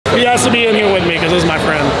He has to be in here with me because this is my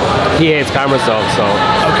friend. He hates cameras though, so.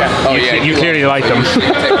 Okay. Oh, yeah, You clearly like them.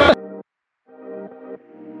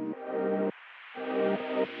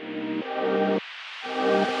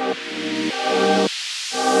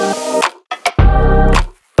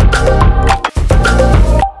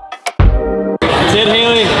 That's it,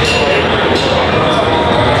 Haley.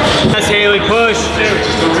 That's Haley, push.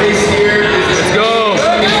 The race here is Let's go.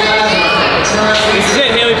 This is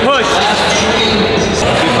it, Haley, push.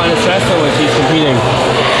 Do you find it stressful when she's competing?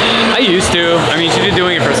 I used to. I mean, she's been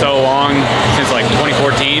doing it for so long, since like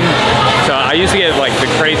 2014. So I used to get like the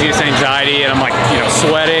craziest anxiety, and I'm like, you know,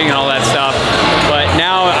 sweating and all that stuff. But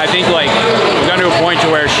now I think like we've gotten to a point to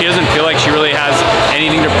where she doesn't feel like she really has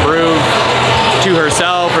anything to prove to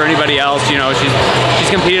herself or anybody else. You know, she's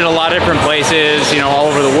competed a lot of different places, you know, all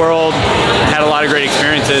over the world, had a lot of great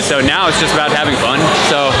experiences. So now it's just about having fun.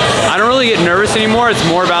 So I don't really get nervous anymore. It's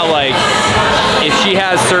more about like, if she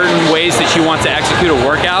has certain ways that she wants to execute a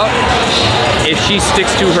workout, if she sticks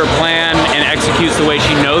to her plan and executes the way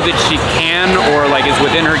she knows that she can or like is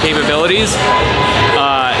within her capabilities,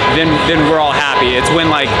 then we're all happy. It's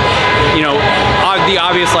when like, you know, the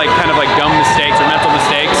obvious like kind of like dumb mistakes or mental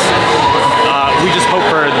mistakes, we just hope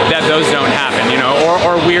for that those don't happen, you know,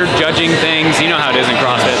 or weird judging things. You know how it is in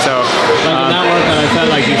CrossFit. So Like in that workout, I felt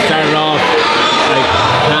like you started off like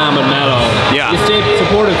calm and mellow. Yeah. You stayed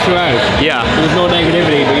supportive throughout. Yeah. There was no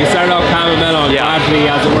negativity, but you started off calm and mellow, and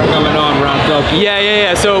gradually as the workout went on, ramped up.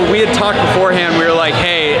 Yeah. So we had talked beforehand. We were like,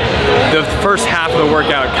 hey, the first half of the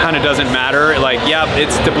workout kind of doesn't matter. Like, yeah,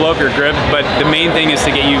 it's to blow up your grip, but the main thing is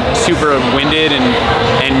to get you super winded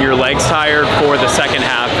and your legs tired for the second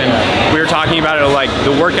half. And we were talking about it like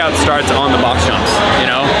the workout starts on the box jumps, you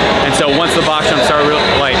know? And so once the box jumps start,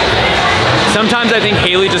 like, sometimes I think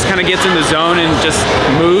Haley just kind of gets in the zone and just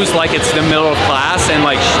moves like it's the middle of class, and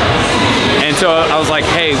like, and so I was like,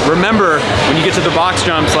 hey, remember when you get to the box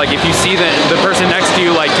jumps, like if you see the person next to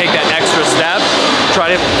you like take that extra step, try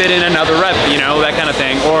to fit in another rep, you know, that kind of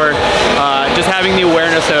thing. Or just having the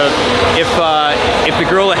awareness of if the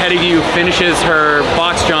girl ahead of you finishes her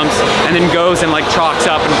box jumps and then goes and like chalks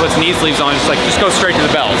up and puts knee sleeves on, just go straight to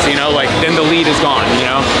the bells, you know, like then the lead is gone, you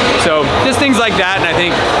know. So just things like that, and I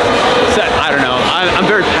think, I don't know, I'm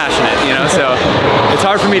very passionate, you know, so it's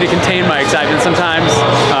hard for me to contain my excitement sometimes,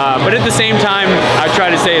 but at the same time, I try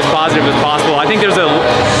to stay as positive as possible. I think there's a,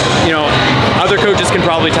 you know, other coaches can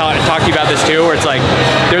probably talk to you about this too, where it's like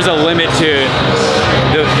there's a limit to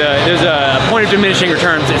there's a point of diminishing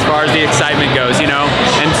returns as far as the excitement goes, you know,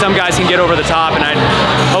 and some guys can get over the top, and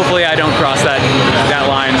hopefully I don't cross that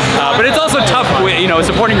line. But it's also tough, you know,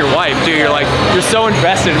 supporting your wife too. You're like, you're so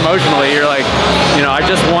invested emotionally. You're like, you know, I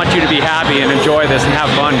just want you to be happy and enjoy this and have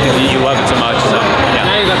fun because you love it so much. So yeah.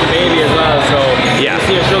 Now you got the baby as well, so yeah. you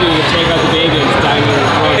see her struggling, you can take out the baby and stand in the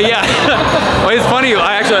front. Yeah. Well, it's funny.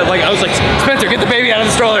 I was like, Spencer, get the baby out of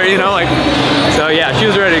the stroller, you know, like. So yeah, she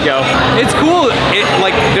was ready to go. It's cool.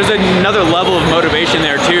 Like there's another level of motivation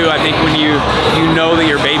there too. I think when you know that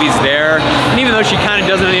your baby's there, and even though she kind of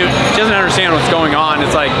doesn't understand what's going on,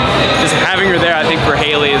 it's like just having her there. I think for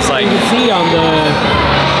Haley is like. You can see on the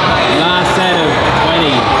last set of 20,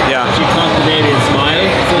 yeah, she caught the baby and smiled.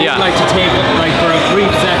 So yeah, like to take like for a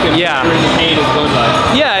brief second. Yeah. During the pain is good, like.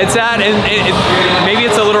 Yeah, it's that, and maybe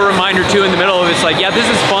it's a little reminder too in the middle of it's like, yeah, this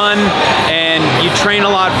is fun, and you train a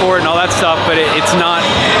lot for it and all that stuff, but it's not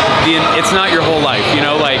your whole life, you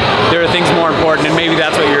know. Like there are things more important, and maybe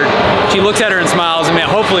that's what she looks at her and smiles, and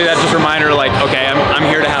hopefully that just reminds her like, okay, I'm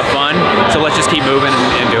here to have fun, so let's just keep moving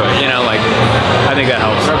and do it, you know. Like I think that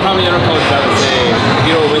helps. There are probably other coaches that would say, if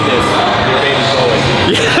you don't win this, your baby's going.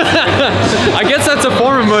 Yeah. I guess that's a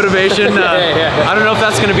form of motivation. I don't know if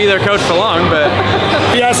that's going to be their coach for long, but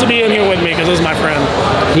he has to be in here with me because this is my friend.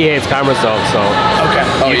 He hates cameras though, so. Okay.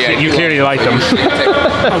 Oh yeah, you clearly like them.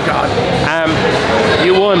 Oh God.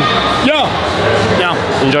 You won. Yeah.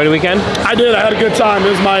 Enjoy the weekend? I did. I had a good time.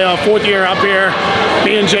 It was my 4th year up here.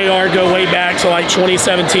 Me and JR go way back to like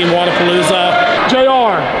 2017 Wadapalooza.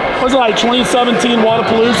 JR, was it like 2017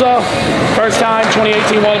 Wadapalooza? First time,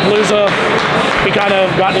 2018 Wadapalooza. We kind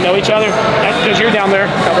of got to know each other because you're down there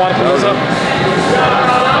at Wadapalooza.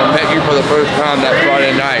 I met you for the first time that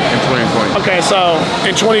Friday night in 2020. Okay, so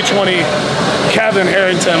in 2020, Kevin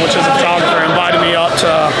Harrington, which is a photographer, invited me up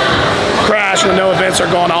to Crash when no events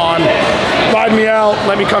are going on. Invited me out,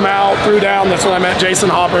 let me come out, threw down. That's when I met Jason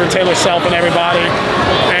Hopper, Taylor Self, and everybody,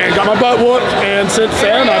 and got my butt whooped. And since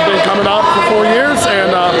then, I've been coming up for 4 years,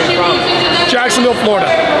 and Jacksonville, Florida.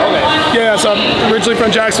 Yeah, so I'm originally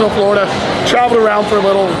from Jacksonville, Florida. Traveled around for a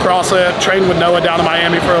little, CrossFit, trained with Noah down in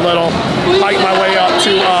Miami for a little. Hiked my way up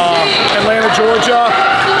to Atlanta, Georgia.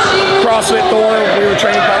 CrossFit Thor, we were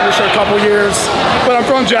training partners couple years. But I'm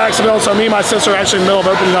from Jacksonville, so me and my sister are actually in the middle of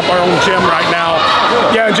opening up our own gym right now.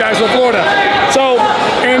 Yeah, in Jacksonville, Florida. So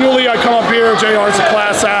annually I come up here, JR's a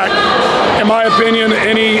class act. In my opinion,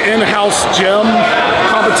 any in-house gym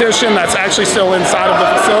competition that's actually still inside of the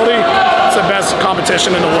facility, it's the best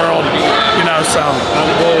competition in the world, you know, so.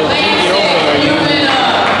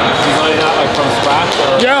 From scratch?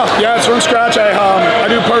 Yeah, it's from scratch. I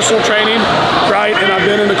do personal training, right, and I've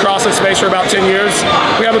been in the CrossFit space for about 10 years.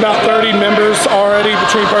 We have about 30 members already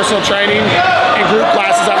between personal training and group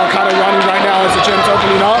classes that we're kind of running right now as the gym's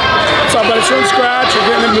opening up. So, but it's from scratch, we're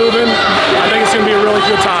getting it moving. I think it's going to be a really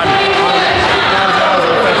good time.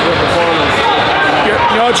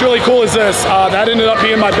 You know what's really cool is this, that ended up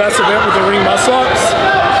being my best event with the ring muscle-ups.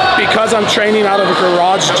 Because I'm training out of a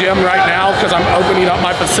garage gym right now, because I'm opening up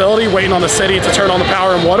my facility, waiting on the city to turn on the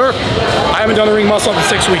power and water, I haven't done a ring muscle-up in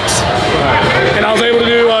 6 weeks. And I was able to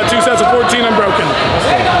do 2 sets of 14 unbroken.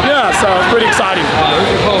 Yeah, so it's pretty exciting.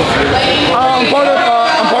 I'm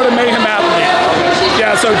part of Mayhem Athlete.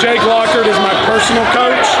 Yeah, so Jake Lockard is my personal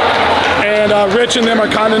coach, and Rich and them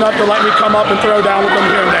are kind enough to let me come up and throw down with them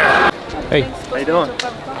here and there. Hey. How you doing?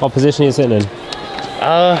 What position are you sitting in?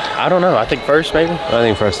 I don't know. I think first, maybe. I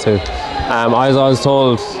think first too. I was always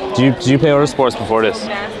told, did you play other sports before this?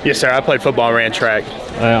 Yes, sir. I played football and ran track.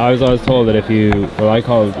 I was always told that if you, well, I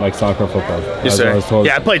call it like soccer football. Yes, sir. Told,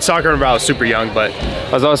 yeah, I played soccer when I was super young, but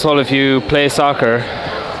I was always told if you play soccer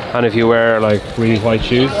and if you wear like really white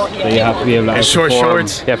shoes, then you have to be able to outperform. Short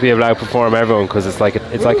shorts. You have to be able to outperform everyone because it's like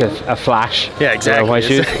a flash. Yeah, exactly. White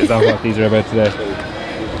shoes. Is that what these are about today?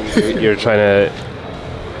 You're trying to.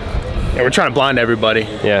 Yeah, we're trying to blind everybody.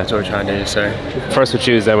 Yeah. That's what we're trying to do, sir. First with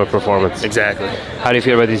shoes, then with performance. Exactly. How do you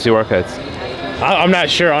feel about these two workouts? I'm not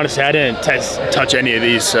sure, honestly. I didn't touch any of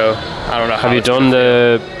these, so I don't know how. Have you done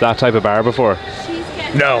that type of bar before?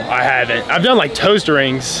 No, I haven't. I've done like toaster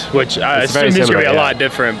rings, which I assume is going to be a lot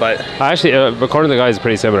different, but. Actually, according to the guys, it's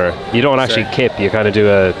pretty similar. You don't actually kip, you kind of do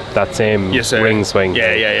that same ring swing.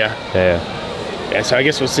 Yeah, so I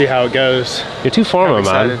guess we'll see how it goes. You're too formal,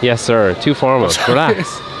 man. Yes, sir. Too formal.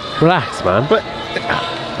 Relax. Relax, man. But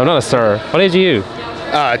I'm not a sir. What age are you?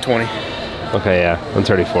 20. Okay, yeah. I'm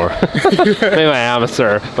 34. Maybe I am a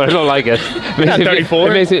sir, but I don't like it. You're not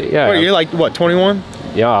 34? Yeah. Wait, you're like, what, 21?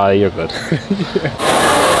 Yeah, you're good. What's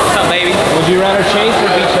up, baby? Would you rather chase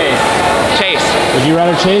or be chased? Chase. Would you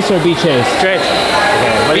rather chase or be chased? Chase.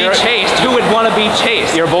 Okay. Be chased? Who would want to be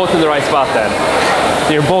chased? You're both in the right spot then.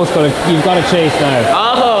 You're both you've got to chase now.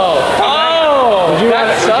 Would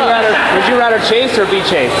you rather chase or be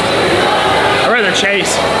chased? I'd rather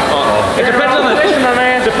chase. It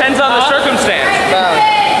depends on the circumstance.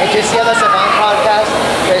 Did you see on the Savant podcast?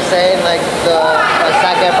 They're saying like the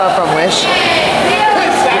Zac Efron from Wish.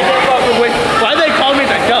 Why they call me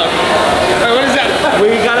the duck? What is that?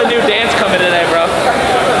 We got a new dance coming today, bro.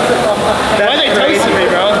 Why they toasting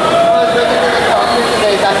me, bro?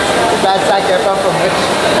 That's Zac Efron from Wish.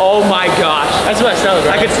 Oh my gosh. That's what I sounded,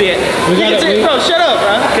 bro. I could see it. Bro, shut up,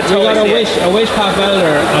 bro. I could totally see it. A wish Pat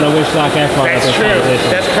Belder and a wish Zac Efron. That's true.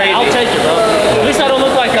 That's crazy. I'll take it, bro. At least I don't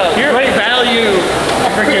look like a value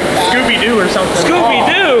freaking Scooby-Doo or something.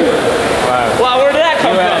 Scooby-Doo? Wow, where did that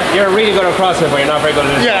come from? You're really good at CrossFit, but you're not very good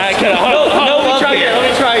at this. Yeah, I can. No love here. Let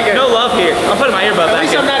me try again. No love here. I'm putting my earbud back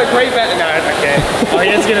in. At least I'm not a great vet. No, I can't. Oh,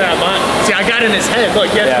 he has to get it out of mine. See, I got in his head.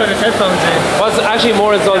 Look, he has to put his headphones in. What's actually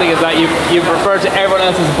more insulting is that you referred to everyone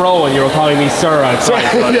else as bro and you were calling me sir outside.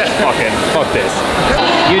 Fuck this.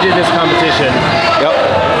 You did this competition. Yep.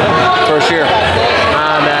 First year.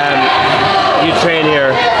 And you train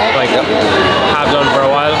here, like, have done for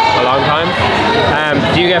a while, a long time.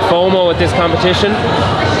 Do you get FOMO with this competition?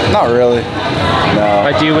 Not really. No.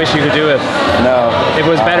 Like, do you wish you could do it? No. If it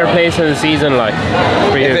was better place in the season, like,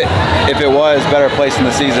 for you? If it was better place in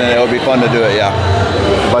the season, it would be fun to do it, yeah.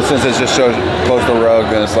 But since it's just so close to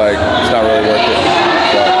Rogue, then it's like, it's not really worth it.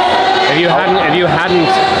 So. If you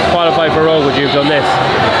hadn't qualified for Rogue, would you have done this?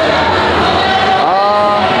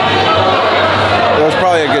 There was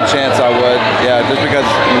probably a good chance I would, yeah, just because,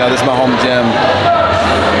 this is my home gym.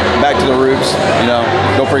 Back to the roots,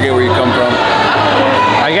 don't forget where you come from.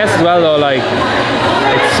 I guess as well though, like,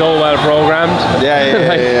 it's so well programmed.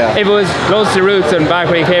 Yeah. If it was close to roots and back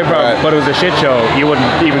where you came from, but it was a shit show, you wouldn't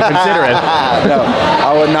even consider it. No,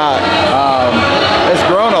 I would not. It's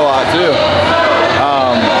grown a lot too.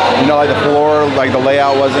 Like the floor, like the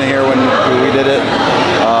layout wasn't here when we did it.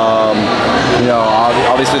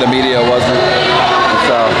 Obviously the media wasn't.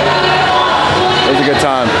 So it was a good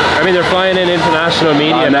time. I mean, they're flying in international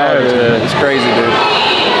media now. Dude. It's crazy, dude.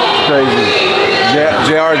 It's crazy.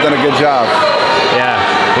 JR has done a good job. Yeah,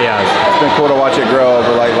 he has. It's been cool to watch it grow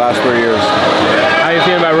over like last 3 years. How are you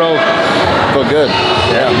feeling about Rogue?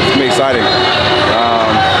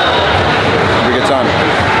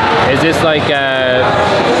 like,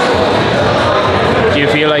 do you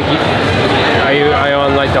feel like, are you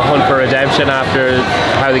on like the hunt for redemption after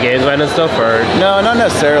how the games went and stuff, or? No, not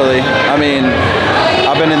necessarily. I mean,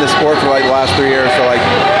 I've been in the sport for like the last 3 years, so like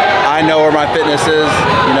I know where my fitness is,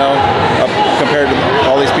 you know, compared to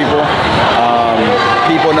all these people.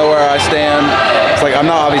 People know where I stand. It's like I'm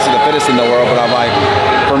not obviously the fittest in the world, but I'm like,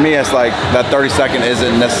 for me, it's like that 30-second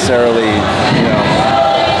isn't necessarily, you know,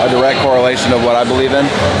 a direct correlation of what I believe in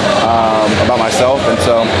about myself, and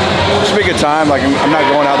so it should be a good time. Like I'm not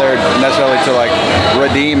going out there necessarily to like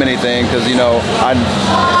redeem anything, because you know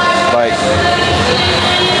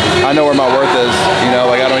I know where my worth is. You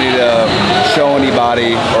know, like I don't need to show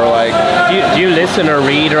anybody or like. Do you listen or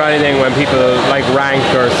read or anything when people like rank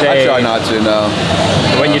or say? I try not to. No.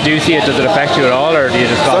 When you do see it, does it affect you at all, or do you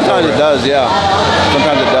just? Sometimes it does. Yeah.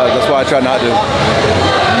 Sometimes it does. That's why I try not to.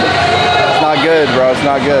 Not good, bro. It's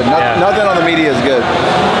not good. Nothing on the media is good.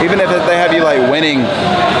 Even if they have you like winning,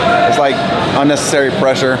 it's like unnecessary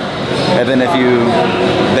pressure. And then if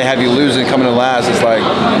they have you losing, coming in last, it's like,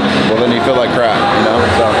 well, then you feel like crap, you know.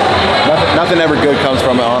 So nothing ever good comes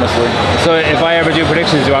from it, honestly. So if I ever do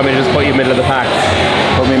predictions, do you want me to just put you middle of the pack?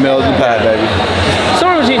 Put me middle of the pack, baby.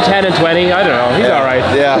 Somewhere between 10 and 20. I don't know. He's all right.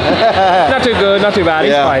 Yeah. Not too good. Not too bad.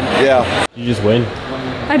 He's fine. Yeah. You just win.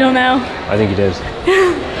 I don't know. I think you did. I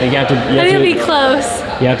think it'll be close.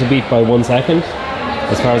 You have to beat by 1 second,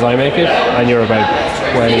 as far as I make it, and you're about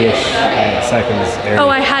 20-ish seconds early. Oh,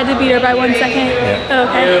 I had to beat her by 1 second? Yeah.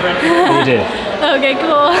 Okay. You did. Okay,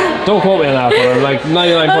 cool. Don't quote me on that, but I'm like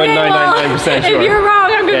 99.999% sure. If you're wrong,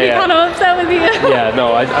 I'm going to be kind of upset with you. Yeah,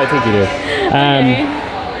 no, I think you did.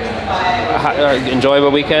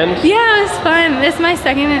 Enjoyable weekend? Yeah, it was fun. This is my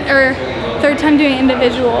second or third time doing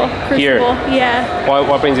individual Crucible. Here? Yeah.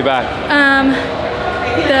 What brings you back?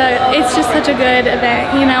 It's just such a good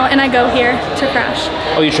event, you know, and I go here to crash.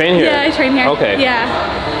 Oh, you train here? Yeah, I train here. Okay. Yeah.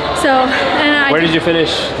 So, where did you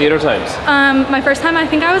finish the other times? My first time, I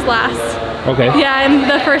think I was last. Okay. Yeah, and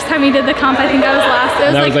the first time we did the comp, I think I was last.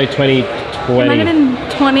 It was like 2020. It might have been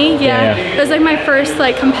 20, yeah. It was like my first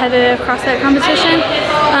like competitive CrossFit competition.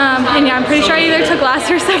 And yeah, I'm pretty sure I either took last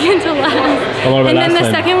or second to last. And then the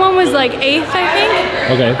second one was like 8th, I think.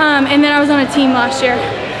 Okay. And then I was on a team last year.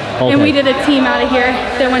 Okay. And we did a team out of here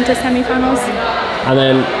that went to semifinals. And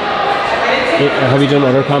then, have you done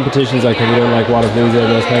other competitions? Like, have you done like Wadapalooza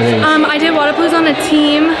and those kind of things? I did Wadapalooza on a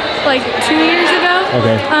team like 2 years ago.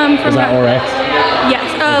 Okay. Was that RX? Yes,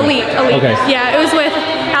 Elite. Okay. Yeah, it was with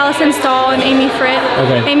Allison Stahl and Amy Fritt.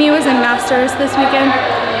 Okay. Amy was in Masters this weekend,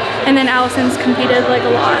 and then Allison's competed like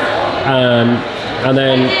a lot. And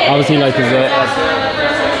then obviously like there's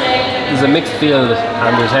a mixed field,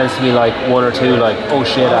 and there tends to be like one or two like oh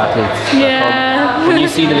shit athletes. Yeah. When you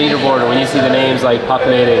see the leaderboard or when you see the names like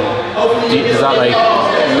populating, does that like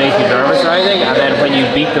make you nervous or anything? And then when you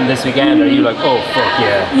beat them this weekend, are you like, oh fuck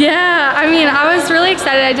yeah? Yeah, I mean, I was really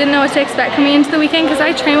excited. I didn't know what to expect coming into the weekend because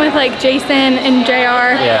I train with like Jason and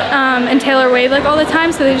JR and Taylor Wade like all the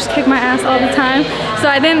time, so they just kick my ass all the time. So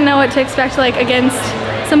I didn't know what to expect like against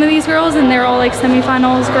some of these girls, and they're all like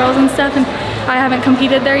semifinals girls and stuff, and I haven't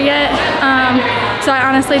competed there yet. So I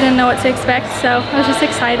honestly didn't know what to expect, so I was just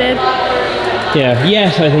excited. Yeah,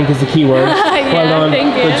 yes, I think is the key word. Yeah, well done,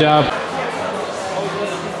 thank you. Good job.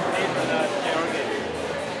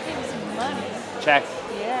 Check.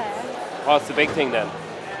 Yeah. What's the big thing then?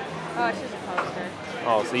 Oh, it's just a poster.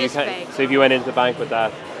 Oh, so you Just can. fake. So if you went into the bank with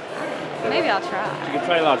that, Maybe I'll try. you can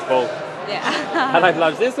try to lodge both. Yeah. And I've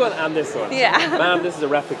lodged this one and this one. Yeah. Ma'am, this is a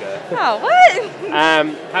replica. Oh, what?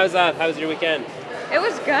 How's that? How's your weekend? It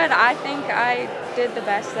was good. I think I did the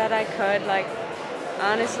best that I could. Like,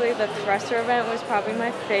 honestly, the thruster event was probably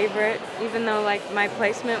my favorite, even though, like, my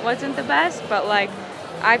placement wasn't the best, but, like,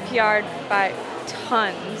 I PR'd by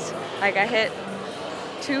tons. Like, I hit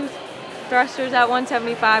 2 thrusters at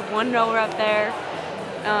 175, 1 rower up there.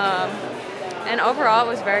 And overall, it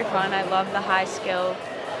was very fun. I love the high skill,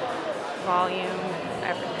 volume,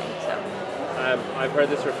 everything, so. I've heard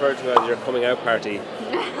this referred to as your coming out party.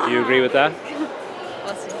 Do you agree with that?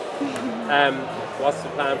 We'll see. What's the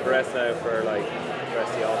plan for us now for like the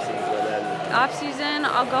rest of the off season and then? Off season,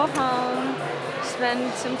 I'll go home,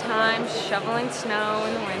 spend some time shoveling snow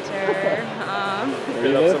in the winter.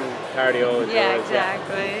 Build up some cardio. Yeah,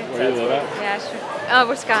 exactly. Where do you live at? Yeah,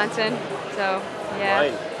 Wisconsin. So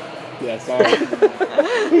yeah. Fine. Yeah, sorry.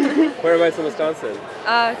 Whereabouts in Wisconsin?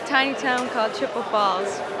 Tiny town called Chippewa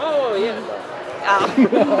Falls. Oh yeah. Oh.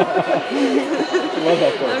 Love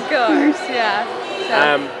that place. Of course, yeah. So,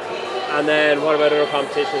 and then what about other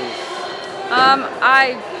competitions?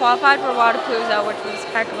 I qualified for Wadapalooza, which was a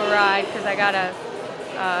heck of a ride because I got a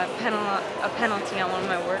a penalty on one of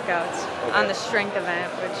my workouts on the strength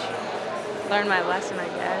event, which learned my lesson, I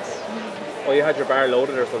guess. Oh, you had your bar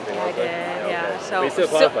loaded or something? I did, yeah. Okay. So but you still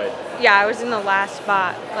qualified? Yeah, I was in the last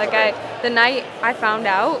spot. Like the night I found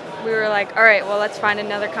out, we were like, all right, well, let's find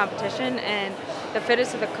another competition, and the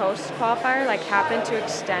Fittest of the Coast qualifier like happened to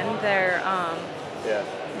extend their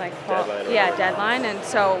deadline, and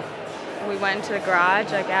so we went into the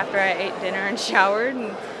garage like after I ate dinner and showered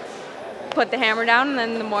and put the hammer down, and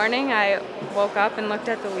then in the morning I woke up and looked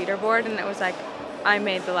at the leaderboard, and it was like, I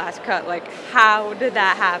made the last cut. Like, how did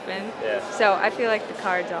that happen? Yeah. So I feel like the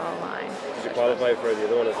cards all aligned. Did you qualify for the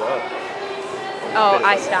other one as well? Oh,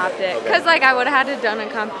 I stopped it because like I would have had to done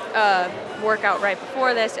a workout right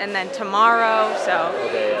before this, and then tomorrow. So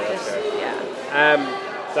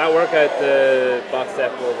that workout, the box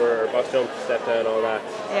step over, or box jump, step down, all that.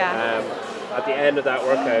 Yeah. At the end of that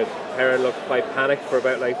workout, Perrin looked quite panicked for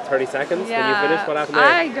about like 30 seconds. Yeah. When you finished, what happened there?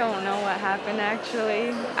 I don't know what happened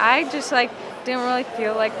actually. I just like didn't really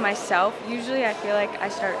feel like myself. Usually I feel like I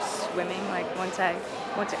start swimming like once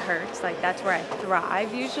it hurts. Like that's where I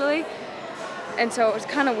thrive usually. And so it was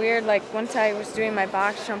kind of weird. Like once I was doing my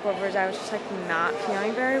box jump overs, I was just like not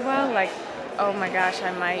feeling very well. Like, oh my gosh,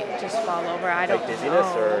 I might just fall over. I don't know. Like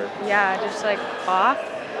dizziness or? Yeah, just like off.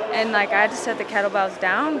 And like I had to set the kettlebells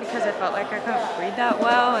down because I felt like I couldn't breathe that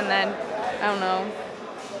well. And then, I don't know,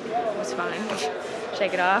 it was fine.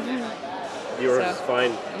 Shake it off. You were just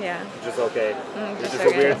fine? Yeah. Just okay? It's just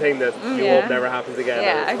okay. a weird thing that you hope never happens again.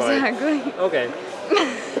 Yeah, exactly. Okay.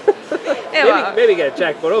 Yeah, maybe get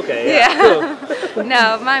checked, but okay. Yeah. Cool.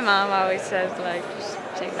 No, my mom always says like, just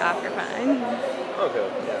shake it off, you're fine. Okay.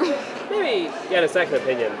 Yeah. Maybe get a second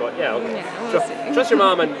opinion, but yeah. Okay. Yeah, we'll see. Trust your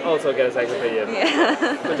mom and also get a second opinion.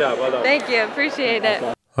 Yeah. Good job. Well done. Thank you. Appreciate it.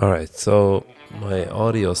 Alright, so my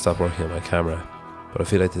audio stopped working on my camera, but I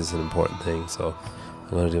feel like this is an important thing, so I'm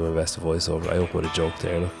going to do my best to voice over. I opened with a joke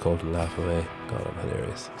there. Look, Colton laugh away. God, I'm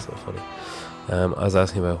hilarious. So funny. I was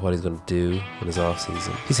asking about what he's going to do in his off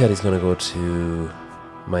season. He said he's going to go to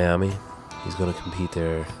Miami. He's going to compete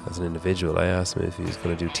there as an individual. I asked him if he was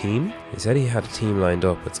going to do team. He said he had a team lined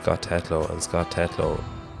up with Scott Tetlow, and Scott Tetlow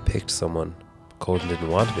picked someone. Colton didn't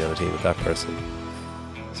want to be on a team with that person.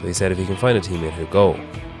 So he said if he can find a teammate, he'll go.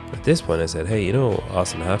 At this point I said, hey, you know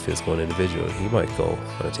Austin Hatfield's going individual. He might go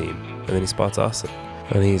on a team. And then he spots Austin.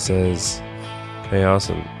 And he says, hey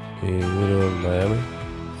Austin, you doing Miami?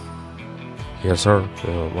 Yes sir.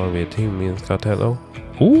 Want to be a team, me and Scott Tetlow?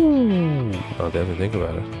 Ooh, I'll definitely think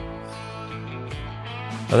about it.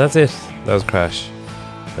 And that's it. That was Crash.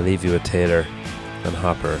 I'll leave you with Taylor and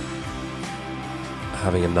Hopper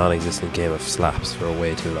having a non-existent game of slaps for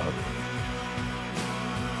way too long.